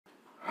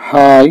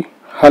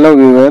Hello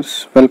viewers,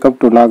 welcome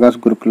to Nagas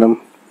గురుకులం.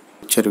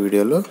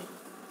 వీడియోలో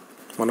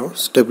మనం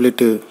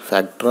stability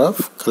factor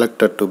of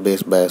collector to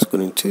base bias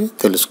గురించి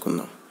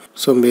తెలుసుకుందాం.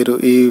 సో మీరు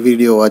ఈ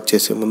వీడియో వాచ్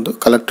చేసే ముందు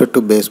కలెక్టర్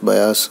టు బేస్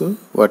బయాస్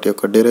వాటి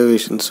యొక్క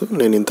డెరివేషన్స్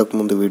నేను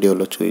ఇంతకుముందు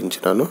వీడియోలో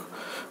చూపించినాను.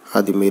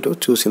 అది మీరు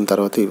చూసిన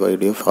తర్వాత ఈ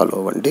వీడియో ఫాలో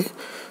అవ్వండి.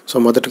 సో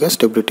మొదటగా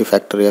స్టెబిలిటీ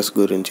ఫ్యాక్టర్ ఎస్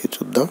గురించి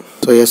చూద్దాం.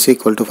 So S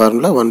equal to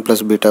formula 1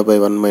 + beta by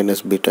 1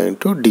 - beta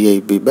into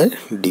DIB by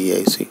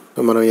DIC.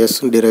 మనం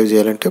ఎస్ని డిరైవ్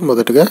చేయాలంటే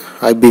మొదటగా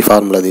ఐబి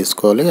ఫార్ములా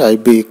తీసుకోవాలి.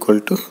 IB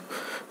equal to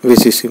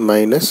VCC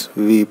minus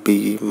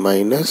VBE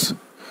minus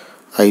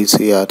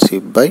ఐసిఆర్సి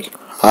by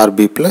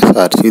RB plus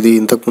RC. ఇది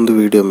ఇంతకుముందు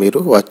వీడియో మీరు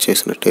వాచ్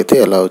చేసినట్టయితే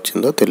ఎలా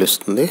వచ్చిందో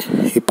తెలుస్తుంది.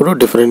 ఇప్పుడు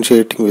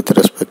differentiating with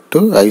respect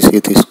to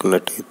IC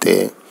తీసుకున్నట్టయితే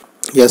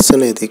ఎస్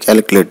అనేది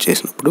క్యాలిక్యులేట్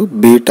చేసినప్పుడు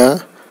బీటా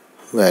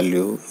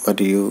వాల్యూ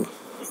మరియు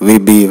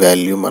విబి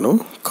వాల్యూ మనం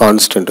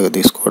కాన్స్టెంట్గా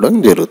తీసుకోవడం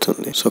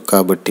జరుగుతుంది. సో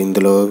కాబట్టి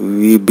ఇందులో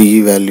VBE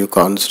value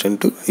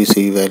constant,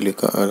 VCE value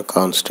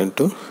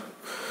constant,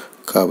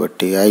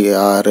 కాబట్టి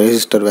ఆ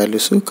resistor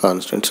values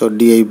constant. So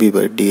DIB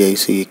by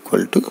DIC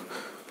equal to,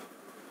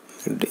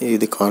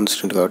 ఇది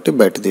కాన్స్టెంట్ కాబట్టి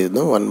బయట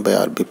తీద్దాం,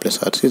 1/RB +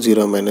 RC,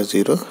 0 -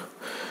 0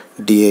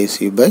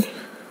 DIC by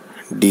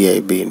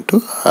DIB into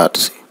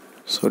RC.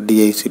 So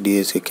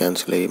DIC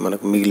cancel అయ్యి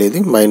మనకు మిగిలేది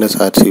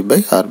 -RC by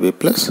RB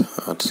plus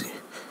RC.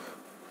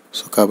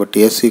 So కాబట్టి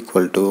S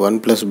equal to 1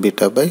 +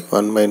 beta by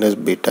 1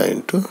 - beta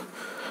into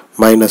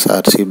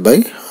 -RC by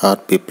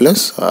RB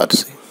plus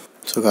RC.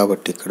 So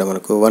కాబట్టి ఇక్కడ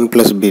మనకు 1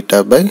 +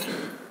 beta by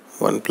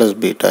 1 +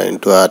 beta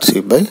into RC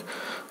by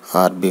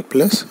RB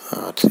plus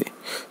RC.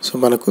 So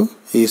మనకు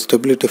ఈ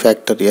stability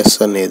factor S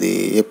అనేది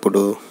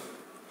ఎప్పుడు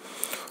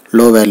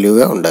లో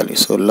వాల్యూగా ఉండాలి.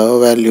 సో లో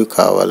వాల్యూ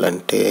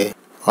కావాలంటే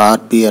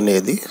ఆర్బి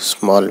అనేది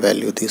స్మాల్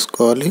వాల్యూ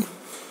తీసుకోవాలి,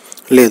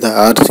 లేదా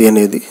ఆర్సి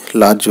అనేది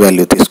లార్జ్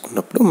వాల్యూ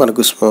తీసుకున్నప్పుడు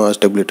మనకు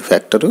స్టెబిలిటీ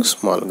ఫ్యాక్టర్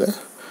స్మాల్గా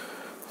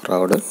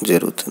రావడం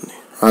జరుగుతుంది.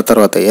 ఆ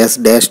తర్వాత ఎస్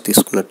డాష్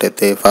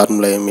తీసుకున్నట్టయితే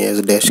ఫార్ములా ఏమి,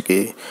 yes డాష్కి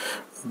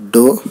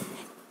do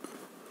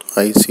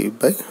IC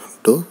by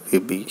do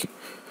VB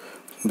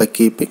by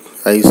keeping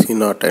IC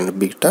not and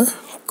beta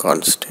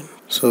constant.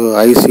 So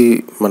IC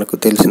మనకు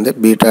తెలిసిందే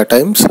beta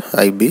times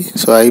IB.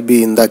 So IB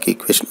ఇందాక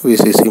equation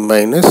VCC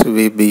minus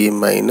VBE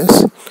minus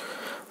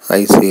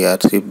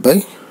ఐసిఆర్సి by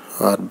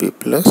RB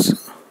plus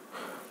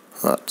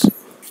RC.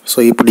 So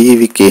ఇప్పుడు ఈ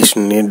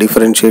ఈక్వేషన్ని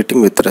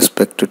differentiating with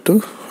respect to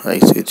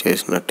IC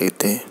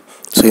చేసినట్టయితే,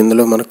 so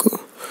ఇందులో మనకు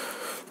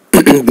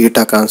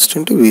beta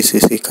constant,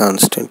 VCC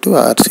constant,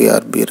 RC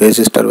RB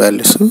resistor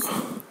values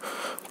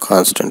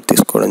constant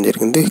తీసుకోవడం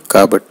జరిగింది.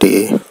 కాబట్టి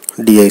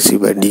DIC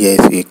by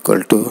DIC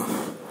equal to,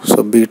 so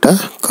beta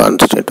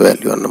constant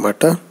value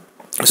అన్నమాట.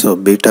 So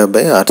beta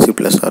by RC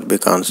plus RB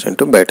constant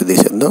బయట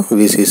తీసేద్దాం.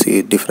 VCC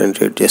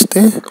differentiate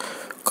చేస్తే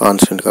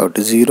కాన్స్టెంట్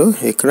కాబట్టి 0.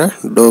 ఇక్కడ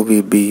do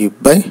VBE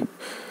by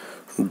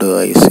do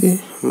IC,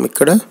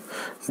 ఇక్కడ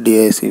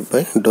DIC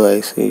by do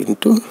IC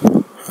into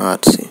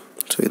RC.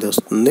 So ఇది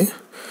వస్తుంది.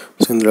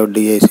 So ఇందులో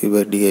డిఐసి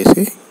బై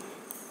డిఐసి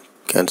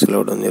క్యాన్సిల్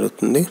అవ్వడం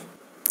జరుగుతుంది.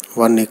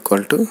 1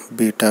 =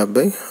 beta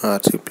by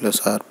RC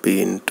plus RB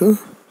into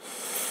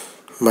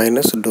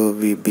minus do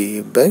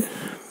VBE by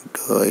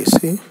do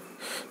IC.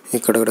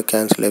 ఇక్కడ కూడా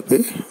క్యాన్సిల్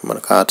అయిపోయి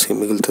మనకు ఆర్సి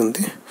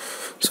మిగులుతుంది.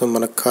 సో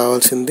మనకు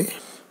కావాల్సింది,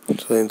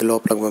 సో ఇంత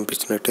లోపలికి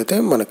పంపించినట్టయితే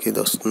మనకి ఇది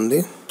వస్తుంది.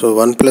 So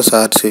 1 +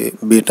 RC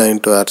beta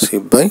into RC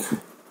by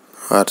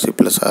RC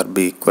plus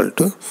RB equal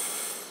to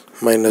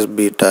minus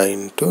beta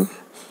into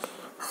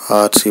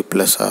RC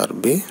plus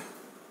RB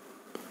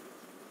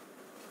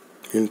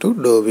into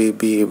do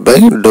VB by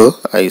do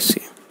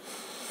IC.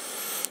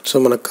 So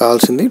మనకు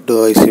కావాల్సింది do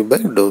IC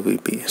by do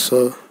VB. So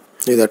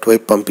ఇది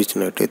అటువైపు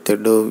పంపించినట్టయితే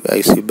do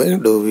IC by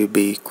do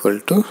VB equal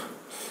to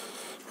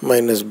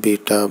minus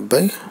beta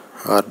by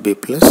RB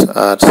plus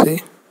RC.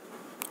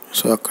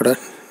 So అక్కడ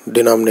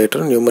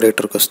denominator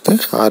న్యూమరేటర్కి వస్తే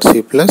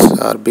RC plus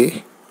RB,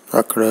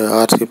 అక్కడ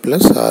RC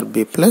plus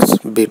RB plus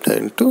beta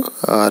into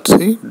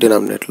RC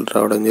denominator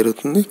రావడం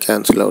జరుగుతుంది,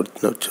 cancel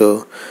అవుతుంది. So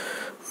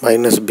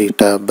minus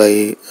beta by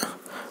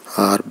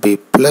RB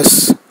plus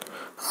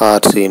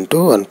RC into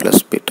 1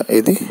 + beta.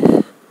 ఇది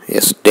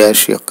yes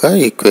dash యొక్క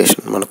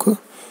equation మనకు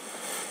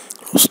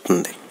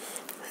వస్తుంది.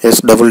 ఎస్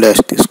డబుల్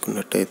డాష్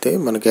తీసుకున్నట్టయితే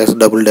మనకి yes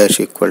double dash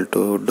equal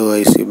to do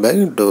IC by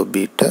do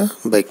beta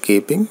by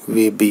keeping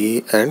VBE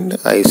and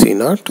IC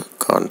not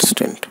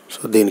constant.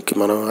 So దీనికి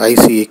మనం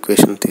IC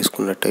equation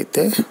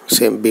తీసుకున్నట్టయితే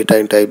same beta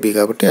into IB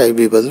కాబట్టి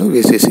ఐబి బదులు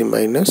VCC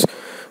minus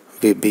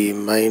VBE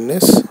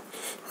minus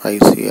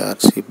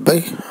ఐసిఆర్సి by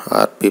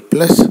RB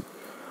plus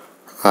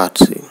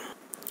RC.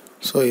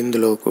 So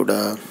ఇందులో కూడా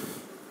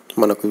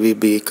మనకు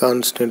VBE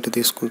constant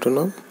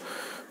తీసుకుంటున్నాం,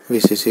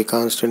 VCC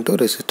constant,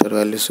 resistor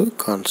values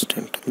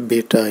constant.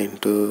 Beta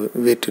into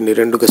వీటిని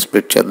రెండుగా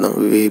స్ప్లిట్ చేద్దాం,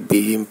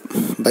 VBE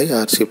by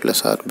RC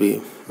plus RB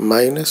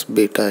minus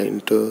beta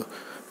into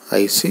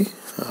IC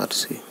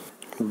RC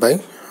by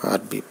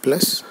RB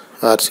plus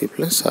RC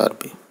plus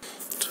RB.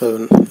 So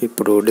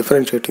ఇప్పుడు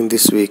differentiating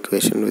this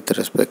equation with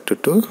respect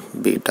to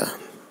beta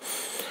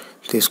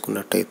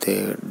తీసుకున్నట్టయితే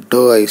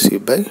do IC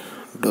by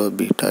do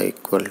beta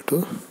equal to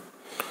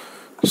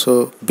so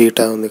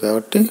beta ఉంది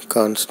కాబట్టి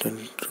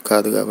constant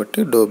కాదు కాబట్టి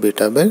do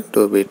beta by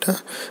do beta,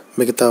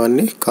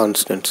 మిగతావన్నీ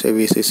constants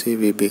VCC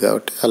VB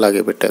కాబట్టి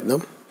అలాగే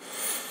పెట్టేద్దాం.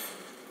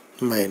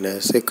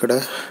 మైనస్ ఇక్కడ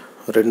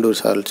 2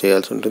 సార్లు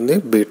చేయాల్సి ఉంటుంది,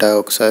 బీటా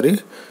ఒకసారి.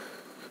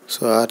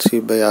 So RC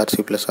by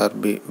RC plus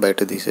RB బయట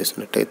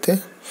తీసేసినట్టయితే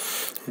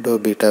do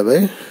beta by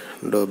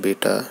do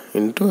beta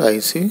into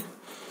IC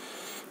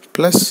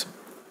plus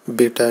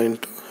beta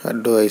into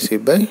do IC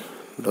by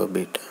do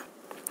beta.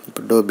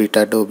 ఇప్పుడు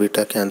డో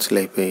బీటా క్యాన్సిల్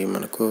అయిపోయి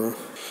మనకు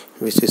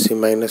VCC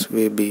minus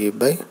VBE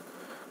by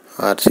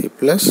RC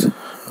plus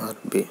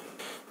RB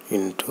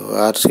into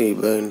RC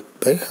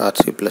by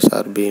RC plus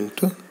RB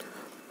into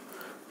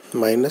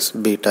minus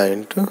beta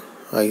into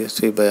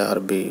IC by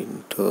RB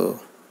into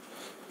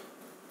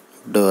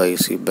do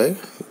IC by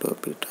do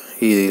beta.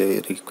 ఈ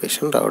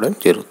equation రావడం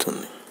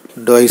జరుగుతుంది.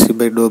 Do IC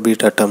by do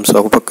beta terms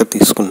ఒక పక్క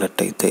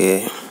తీసుకున్నట్టయితే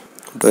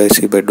do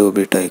IC by do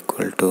beta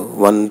equal to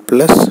 1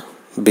 plus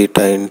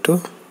beta into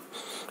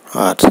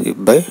RC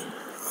by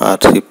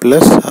RC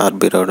plus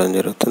RB రావడం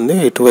జరుగుతుంది.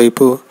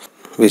 ఇటువైపు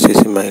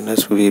VCC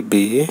minus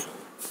VBE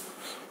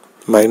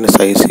minus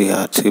IC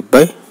RC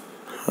by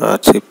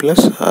RC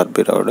plus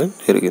RB రావడం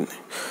జరిగింది.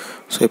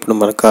 So ఇప్పుడు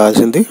మనకు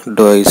కావాల్సింది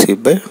do IC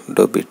by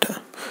do beta.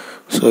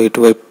 So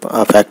ఇటువైపు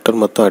ఆ ఫ్యాక్టర్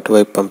మొత్తం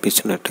అటువైపు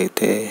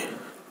పంపించినట్టయితే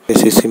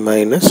VCC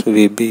minus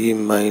VBE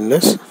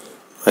minus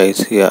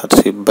IC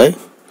RC by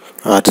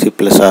RC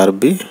plus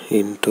RB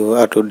into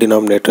అటు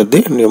డినామినేటర్ది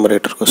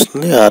న్యూమరేటర్కి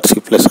వస్తుంది RC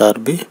plus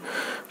RB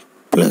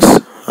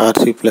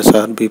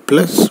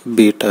plus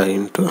beta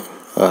into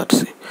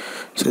RC.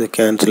 So ఇది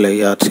క్యాన్సిల్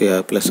అయ్యి ఆర్సీ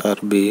ప్లస్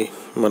ఆర్బి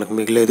మనకు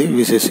మిగిలేది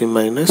VCC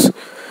minus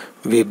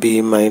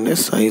VBE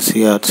minus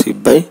ఐసీఆర్సీ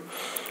by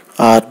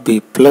RB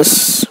plus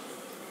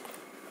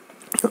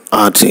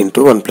RC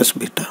into 1 plus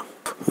beta.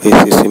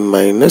 VCC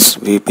minus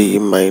VBE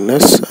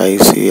minus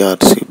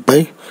ఐసీఆర్సీ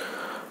by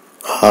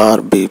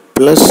RB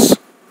plus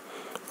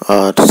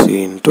RC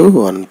into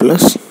 1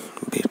 plus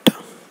beta.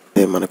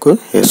 ఇదే మనకు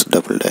yes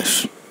double dash.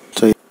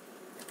 So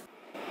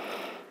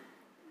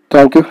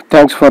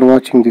Thanks for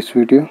watching this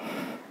video.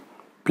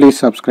 Please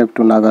subscribe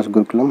to NAGA'S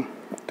Gurukulam.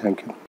 Thank you.